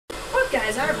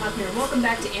guys, Pop here, and welcome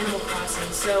back to Animal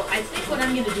Crossing. So I think what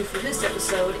I'm going to do for this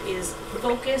episode is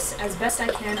focus as best I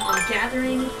can on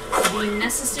gathering the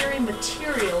necessary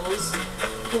materials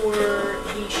for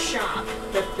the shop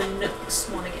that the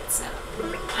Nooks want to get set up.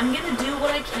 I'm going to do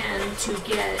what I can to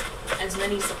get as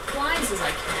many supplies as I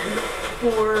can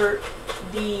for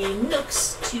the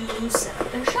Nooks to set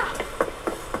up their shop.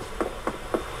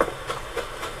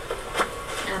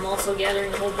 And I'm also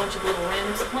gathering a whole bunch of little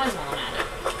random supplies while I'm at it.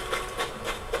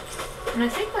 And I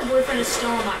think my boyfriend is still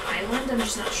on my island. I'm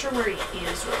just not sure where he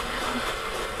is right now.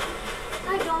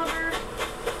 Hi, Gulliver.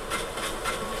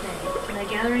 Okay, can I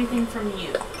gather anything from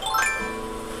you?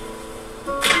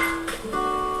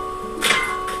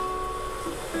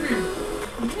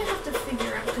 I'm gonna have to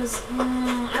figure out, because I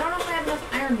don't know if I have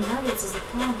enough iron nuggets is the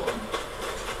problem.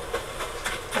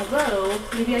 Although,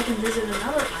 maybe I can visit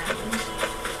another island.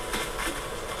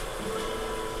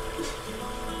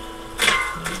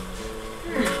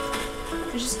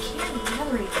 I just can't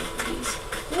gather anything for these.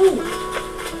 Ooh!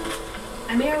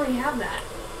 I may already have that,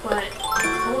 but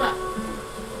hold up.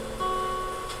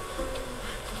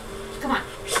 Come on.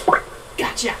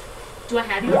 Gotcha! Do I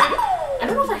have you already? I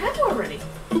don't know if I have you already.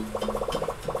 I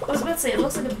was about to say, it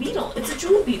looks like a beetle. It's a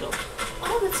jewel beetle.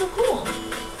 Oh, that's so cool.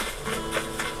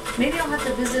 Maybe I'll have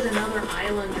to visit another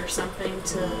island or something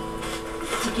to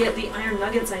get the iron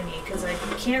nuggets I need, because I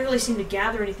can't really seem to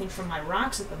gather anything from my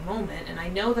rocks at the moment, and I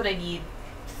know that I need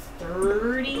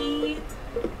 30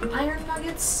 iron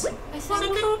nuggets, I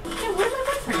think. Yeah, where did my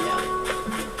boyfriend go?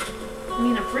 I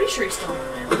mean, I'm pretty sure he's still on my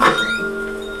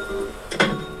island.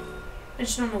 I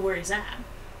just don't know where he's at.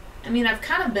 I mean, I've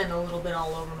kind of been a little bit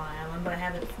all over my island, but I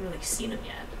haven't really seen him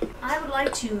yet. I would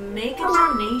like to make a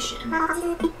donation.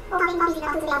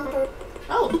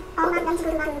 Oh.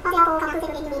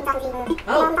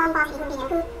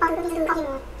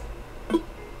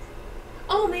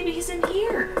 Oh, maybe he's in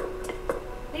here.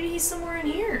 Maybe he's somewhere in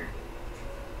here.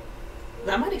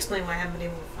 That might explain why I haven't been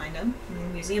able to find him. I mean,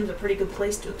 the museum's a pretty good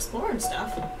place to explore and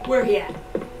stuff. Where he at?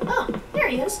 Oh, there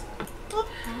he is. Oh,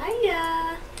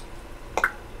 hiya.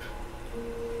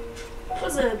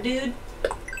 What's up, dude?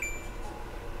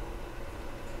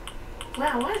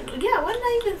 Wow, why didn't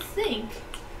I even think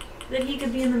that he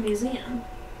could be in the museum?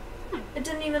 It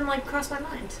didn't even, like, cross my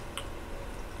mind.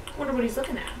 Wonder what he's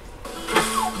looking at.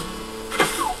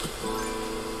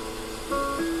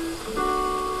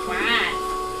 Wow.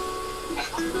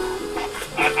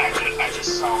 I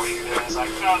just saw what you did. I was like,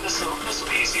 no, this will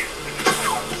be easier for me to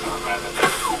explain on the phone rather than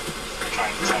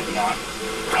trying to type it out.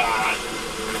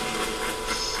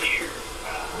 Here.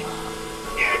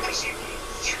 Yeah, because you need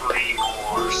 3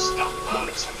 more stump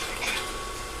bugs, I think.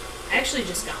 I actually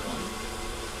just got one.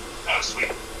 Oh, sweet.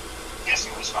 I'm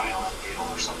guessing it was violent beetle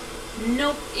or something.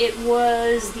 Nope, it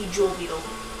was the jewel beetle.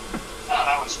 Oh,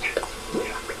 that was good.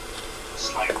 Yeah.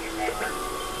 Slightly rarer.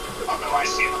 Although I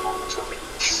see them all the time.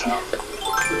 So.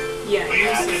 Yeah, But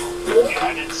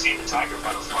I didn't see the tiger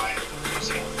butterfly in the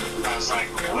museum. I was like,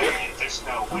 wait, there's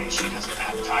no way she doesn't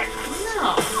have tigers.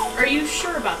 No. Are you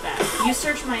sure about that? You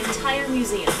searched my entire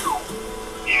museum.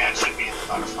 Yeah, it should be in the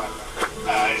butterfly room.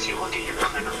 If you look at your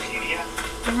Critterpedia,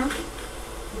 No?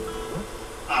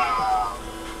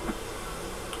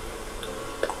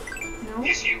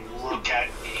 if you look at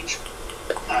each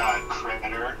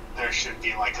critter, there should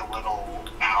be like a little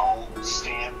owl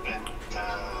stamp in the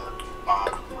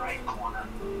bottom right corner.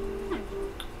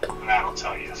 And that'll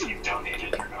tell you if you've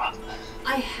donated or not.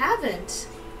 I haven't.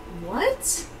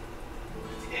 What?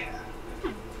 Yeah.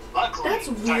 Luckily, That's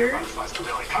tiger weird. butterflies are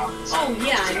really common. So Oh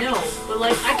yeah, I know. But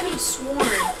like, I could have sworn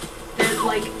that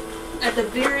like at the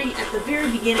very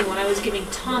beginning when I was giving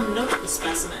Tom Nook the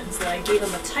specimens that I gave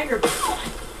him a tiger butterfly.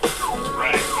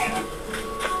 Right, yeah.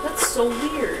 That's so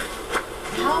weird.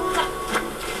 How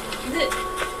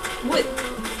what?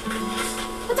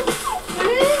 What the?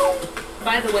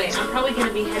 By the way, I'm probably going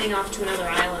to be heading off to another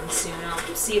island soon. I'll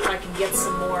see if I can get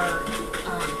some more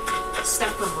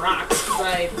stuff from rocks,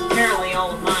 because apparently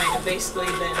all of mine have basically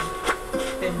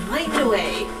been mined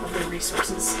away of their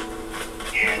resources.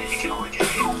 Yeah, you can only get 8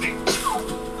 things from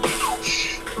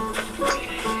each.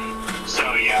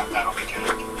 So yeah, that'll be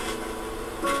good.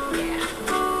 Yeah.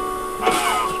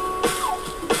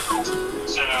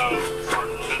 So for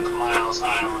Nook Miles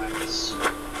Islands,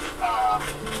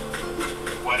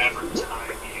 whatever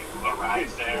time you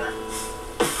arrive there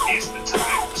is the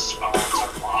time the spawns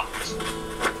are locked.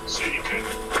 So you could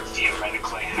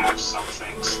theoretically have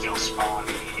something still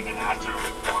spawning even after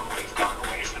we've normally gone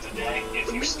away for the day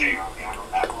if you stay on the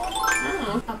island that long.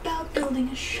 Oh, about building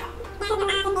a shop.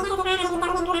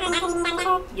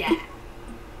 Yeah.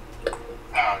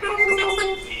 Oh,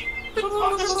 yeah,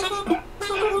 lots of stuff for that.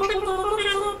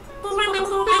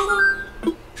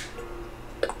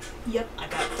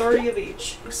 3 of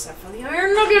each. Except for the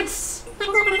iron nuggets!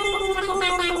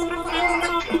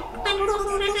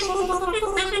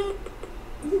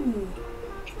 Ooh.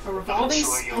 A revolving I'm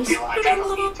sure you'll spice. be like, I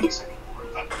don't need these anymore,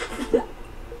 but...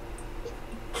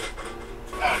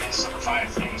 Okay, so the 5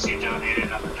 things you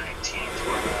donated on the 19th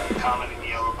were the common and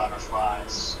yellow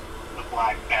butterflies, the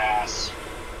black bass,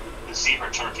 the zebra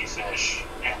turkey fish,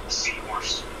 and the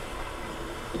seahorse.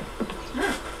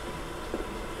 Huh.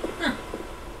 Huh.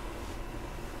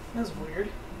 That was weird.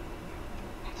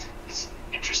 It's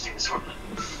interesting sort of.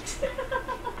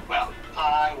 Well,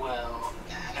 I will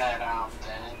head out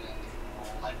then and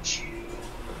we'll let you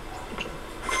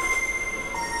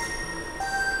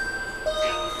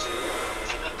go to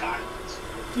the Nook Islands.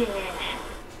 Yeah.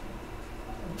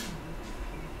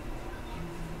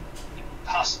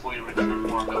 Possibly recruit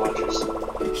more villagers. I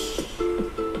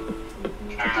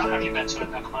don't know, have you been to a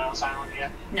Nook Island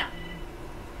yet? No.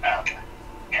 Okay.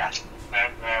 Yeah.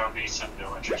 There will be some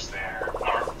villagers there.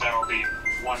 Or there will be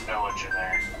one villager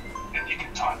there. And you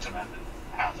can talk to them and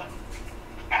have them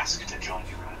ask to join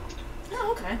you around.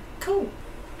 Oh, okay. Cool.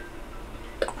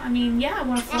 I mean, yeah, I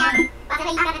want to fly.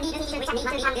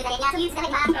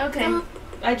 Okay.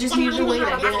 I just need to wait,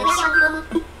 I guess.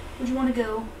 Where'd you want to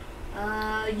go?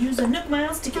 Use a Nook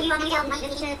Miles ticket.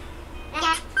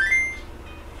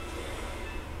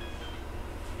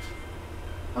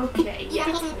 Okay, yeah.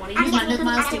 I want to use my Nook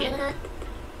Miles ticket.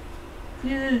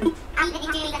 Yeah.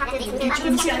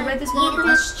 Can you see I read this one?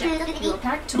 Let's check. You are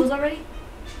packed? Tools already?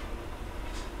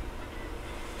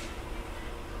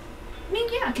 I mean,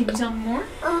 yeah. Can you tell me more?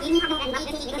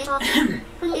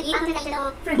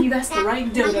 Friend, you've asked the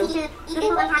right dodo.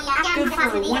 Good for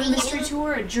a one mystery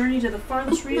tour, a journey to the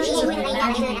farthest reaches of the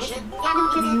imagination.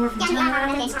 Anywhere from 10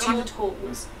 islands to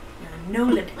tolls. There are no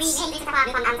limits.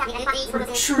 For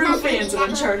true fans of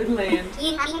Uncharted Land. I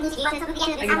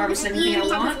can harvest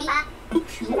anything I want.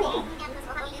 Cool.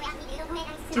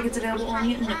 Tickets available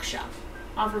only at Nook Shop.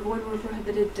 Offer void where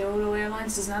prohibited. Dodo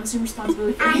Airlines does not assume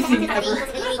responsibility for anything ever.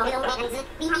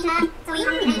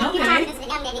 Okay.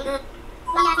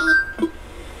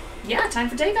 Yeah, time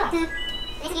for takeoff.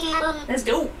 Let's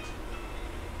go.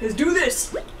 Let's do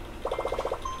this.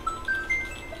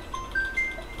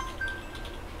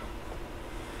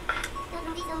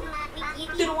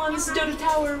 Dodo One, this is Dodo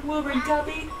Tower. Will read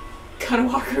copy. Got a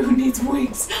walker who needs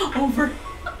wings. Over.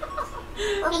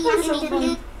 That's so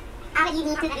fun.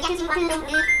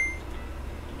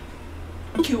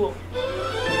 Cool.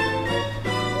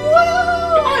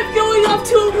 Whoa! I'm going off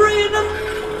to a random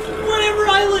whatever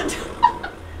island.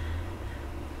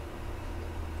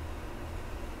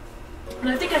 And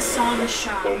I think I saw the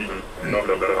shop.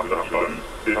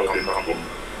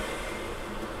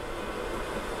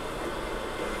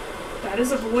 That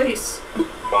is a voice.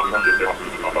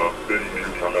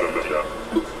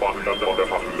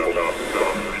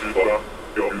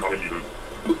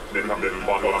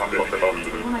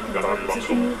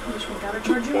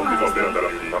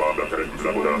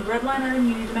 Red line item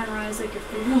you need to memorize like your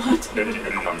favorite lot. Anything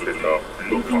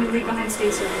you leave behind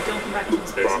stays here. Don't come back to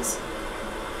these places.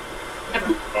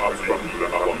 Ever. I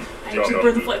actually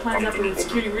burn the flight plans after the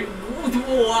security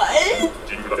what?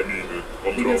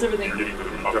 He does everything.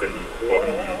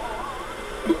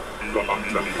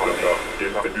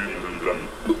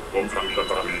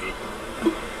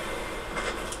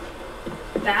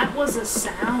 That was a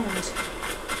sound.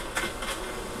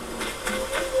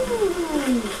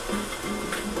 Ooh.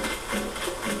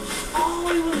 Oh, I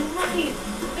was right.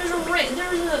 There's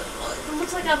a, it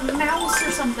looks like a mouse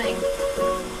or something.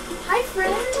 Hi,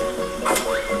 friend.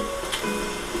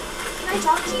 Can I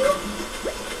talk to you?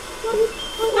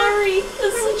 Larry,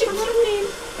 that's such a cute name.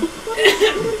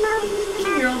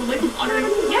 You're all the way from Ottering.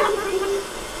 Yeah.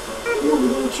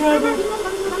 Ooh, travel.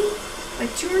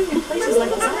 Like touring in places like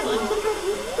this island.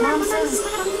 Mom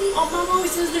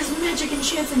always says there's magic and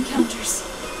chance encounters.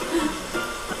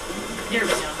 There we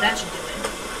go, that should do it.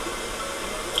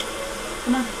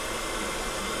 Come on.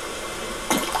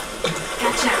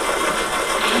 Gotcha.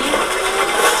 And...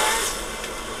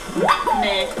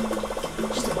 meh.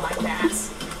 Just a black bass.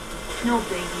 No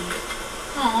biggie.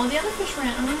 Oh, the other fish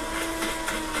ran.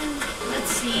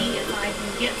 Let's see if I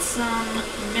can get some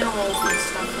minerals and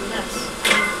stuff from this.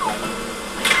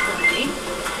 Like clay,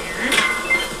 iron,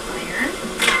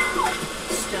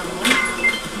 stone,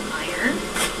 iron,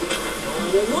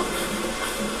 no.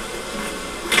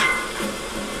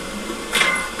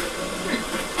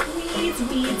 Weeds,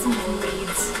 and more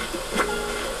weeds.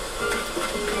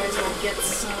 Might as well get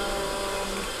some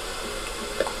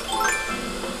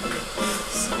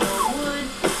more wood.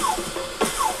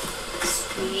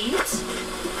 Sweet.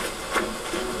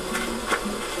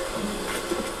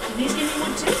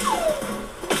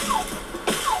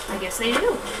 they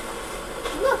do.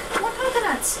 Look, more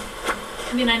coconuts.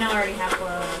 I mean, I know I already have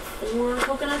 4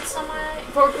 coconut trees on my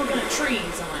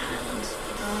island.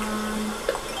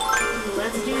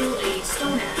 Let's do a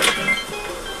stone axe.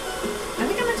 I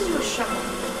think I meant to do a shovel.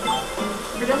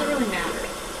 It doesn't really matter.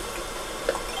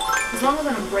 As long as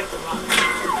I don't break the rock.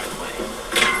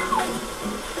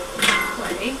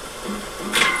 Clay.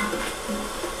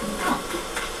 Oh,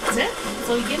 that's it? That's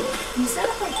all you give me? You said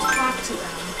if I talk to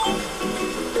them,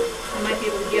 I might be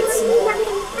able to get some more.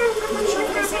 I'm sure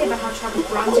what they say about how chocolate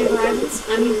bronze your horizons.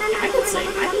 I mean, I could say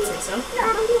so. Yeah,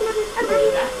 I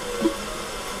believe that.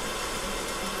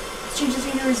 This change of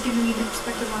scenery is giving me the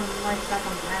perspective on life back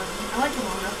on the island. I like it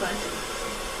long enough, but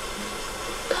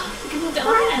we can move to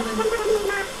our island.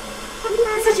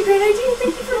 That's such a great idea.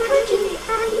 Thank you for encouraging me.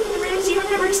 Ramsey, I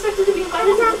never expected to be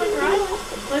invited to live on your island.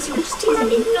 Unless you were just teasing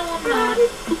me. No, I'm not.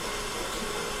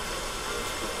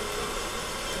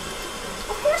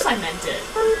 Of course I meant it.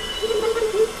 I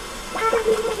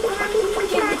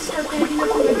can't wait to start packing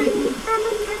up for my baby.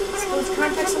 So let's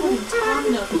contact someone in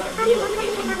Nook about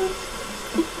relocating.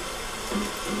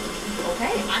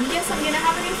 Okay, I guess I'm gonna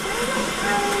have a new friend.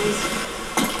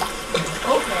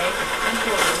 Okay, I'm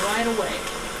for it right away.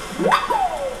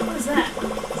 What is that?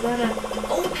 Is that a...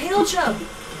 Oh, Pale Chub!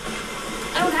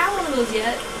 I don't have one of those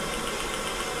yet.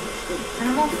 And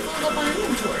I'm all filled up on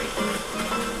inventory.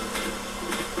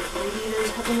 Maybe there's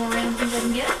a couple more random things I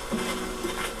can get.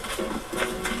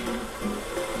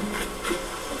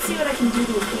 Let's see what I can do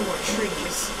to a few more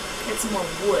trees. Get some more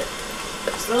wood.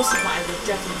 So those supplies would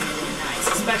definitely be really nice,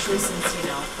 especially since, you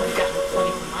know, we've gotten plenty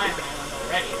from my island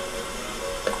already.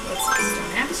 Let's see,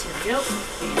 stone axe, here we go.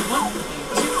 And 1,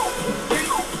 and 2, 3.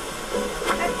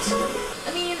 Perfect. I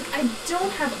mean, I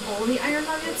don't have all the iron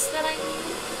nuggets that I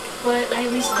need, but I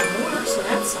at least have more, so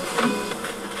that's something.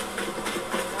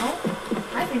 Well,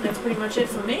 I think that's pretty much it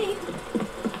for me.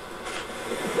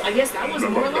 I guess that was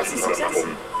more or less a success.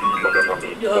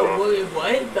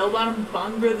 What? Bell-bottom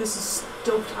bongbro, this is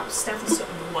stovetop stethoscope.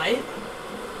 What?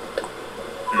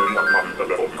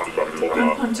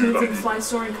 Pontoons and fly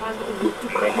soaring cosmo.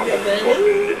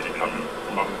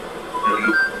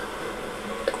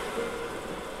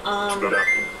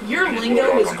 Your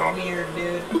lingo is weird,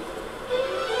 dude.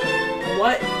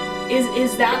 What?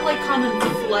 Is that like common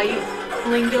flight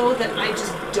lingo that I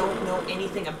just don't know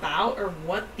anything about, or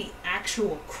what the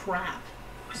actual crap?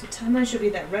 So timeline should be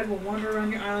that Red will wander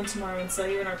around your island tomorrow and sell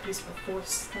you an art piece for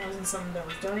 $4,000 some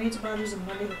dollars. Donate to Brothers, and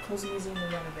Monday they'll close the museum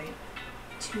and renovate.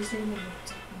 Tuesday,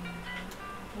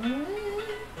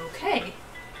 okay.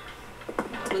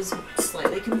 That was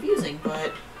slightly confusing,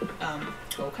 but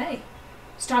okay.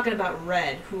 He's talking about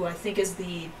Red, who I think is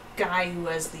the guy who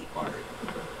has the art.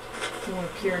 He won't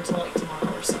appear until like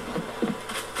tomorrow or something like that.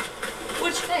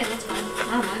 Which, hey, that's fine. I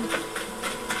don't mind.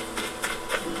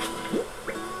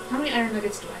 How many iron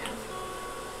nuggets do I have?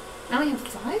 I only have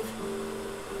 5?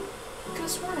 I could have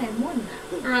sworn I had more than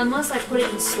that. Or unless I put it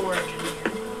in storage in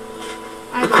here.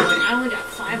 Either way, I only got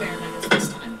 5 iron nuggets this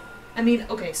time. I mean,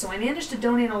 okay, so I managed to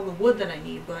donate all the wood that I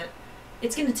need, but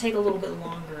it's going to take a little bit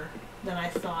longer than I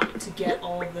thought to get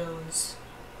all of those.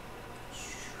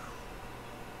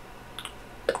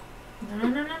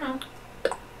 No.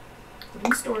 Put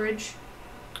in storage.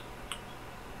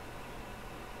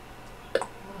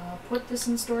 Put this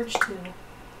in storage too.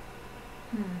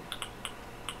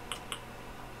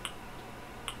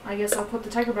 I guess I'll put the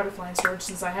tiger butterfly in storage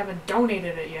since I haven't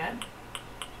donated it yet.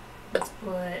 Let's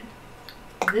put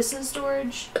this in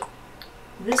storage,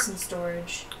 this in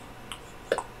storage,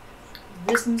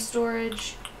 this in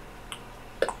storage,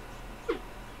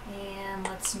 and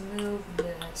let's move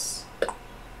this.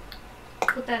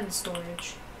 Put that in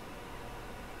storage.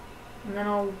 And then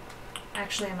I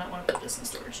might want to put this in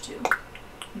storage too.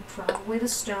 And probably the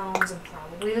stones and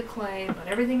probably the clay, but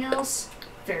everything else,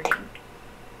 fair game.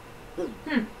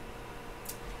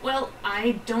 Well,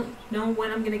 I don't know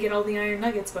when I'm going to get all the iron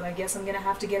nuggets, but I guess I'm going to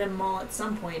have to get them all at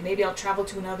some point. Maybe I'll travel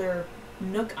to another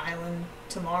Nook island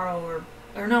tomorrow,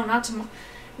 or no, not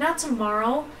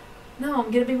tomorrow. No,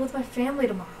 I'm going to be with my family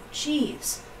tomorrow.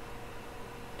 Jeez.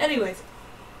 Anyways.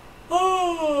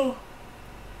 No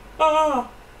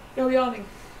yawning.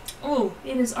 Oh,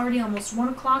 it is already almost 1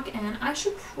 o'clock, and I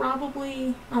should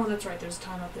probably... Oh, that's right, there's a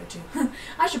time up there, too.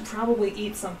 I should probably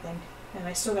eat something. And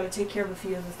I still got to take care of a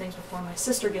few other things before my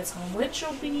sister gets home, which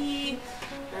will be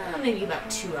maybe about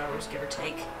 2 hours, give or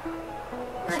take.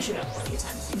 I should have plenty of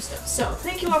time to do stuff. So,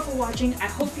 thank you all for watching. I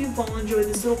hope you've all enjoyed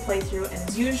this little playthrough, and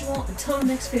as usual, until the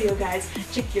next video, guys,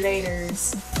 check you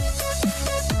laters.